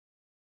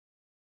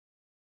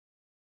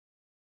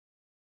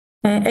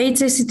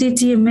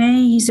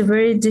HSCT-TMA is a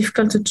very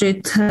difficult to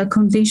treat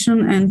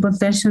condition and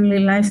potentially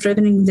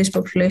life-threatening in this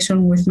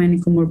population with many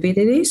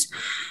comorbidities.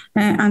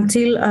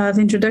 Until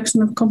the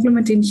introduction of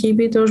complement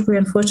inhibitors, we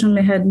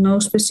unfortunately had no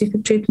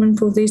specific treatment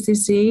for this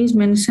disease.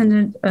 Many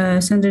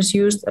centers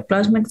used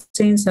plasma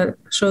exchange that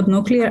showed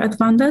no clear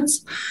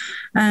advantage.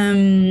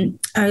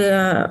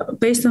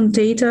 Based on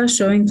data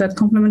showing that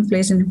complement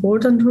plays an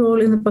important role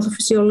in the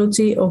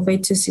pathophysiology of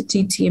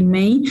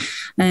HSCT-TMA,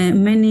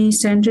 many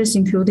centers,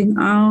 including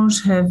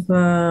ours, have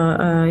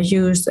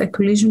used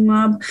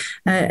Eculizumab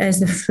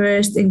as the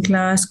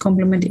first-in-class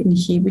complement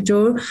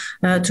inhibitor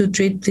to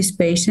treat these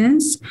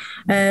patients.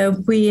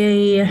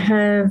 We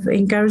have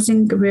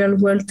encouraging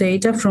real-world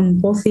data from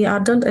both the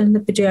adult and the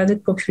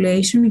pediatric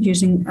population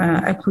using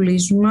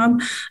Eculizumab,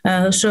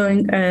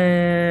 showing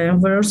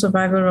overall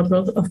survival of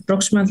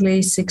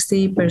approximately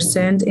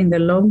 60% in the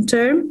long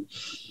term.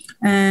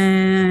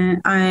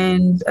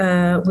 And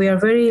we are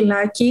very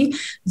lucky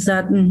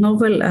that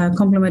novel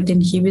complement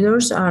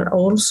inhibitors are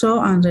also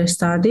under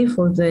study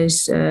for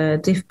this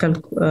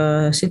difficult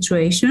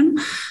situation.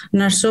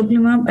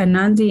 Narsoplimab, an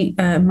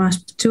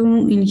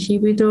anti-MASP2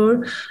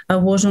 inhibitor,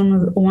 was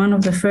one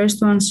of the first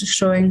ones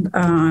showing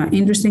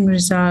interesting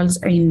results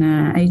in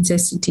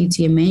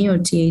HSCT-TMA or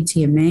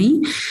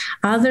TA-TMA.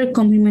 Other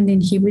complement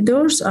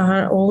inhibitors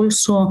are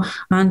also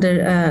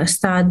under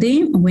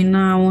study. We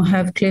now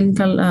have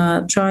clinical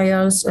trials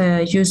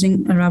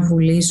using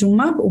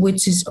ravulizumab,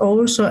 which is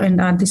also an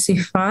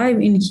anti-C5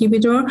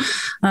 inhibitor,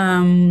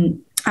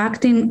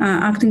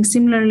 acting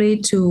similarly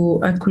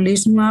to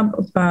Eculizumab,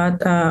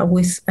 but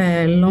with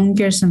a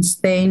longer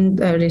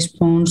sustained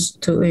response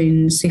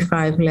in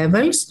C5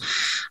 levels.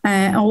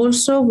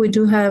 Also, we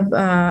do have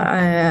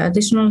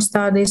additional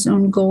studies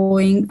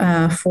ongoing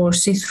for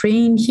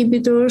C3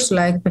 inhibitors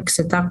like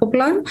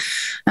pegcetacoplan.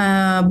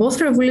 Both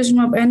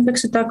ravulizumab and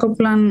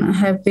pegcetacoplan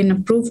have been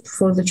approved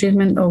for the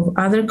treatment of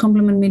other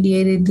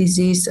complement-mediated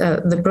disease,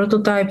 the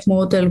prototype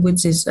model,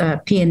 which is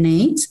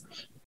PNH.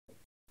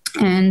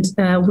 And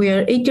we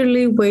are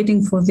eagerly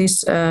waiting for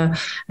these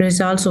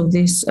results of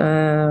these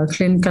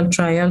clinical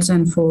trials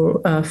and for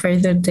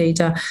further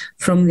data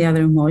from the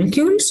other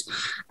molecules.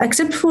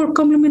 Except for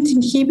complement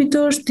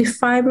inhibitors,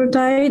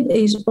 Defibrotide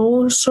is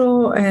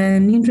also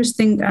an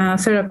interesting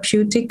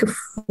therapeutic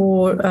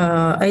for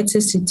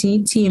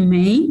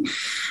HSCT-TMA.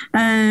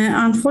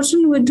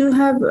 Unfortunately, we do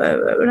have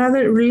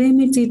rather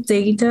limited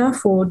data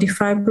for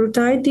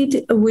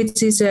Defibrotide,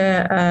 which is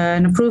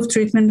an approved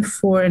treatment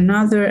for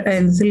another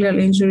endothelial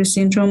injury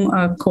syndrome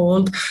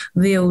called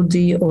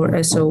VOD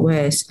or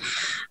SOS.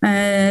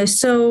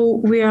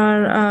 So we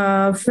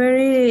are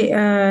very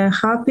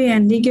happy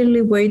and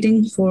eagerly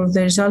waiting for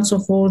the results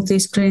of all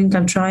these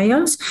clinical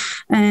trials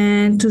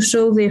and to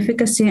show the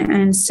efficacy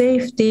and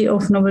safety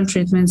of novel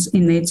treatments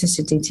in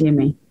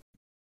HSCT-TMA.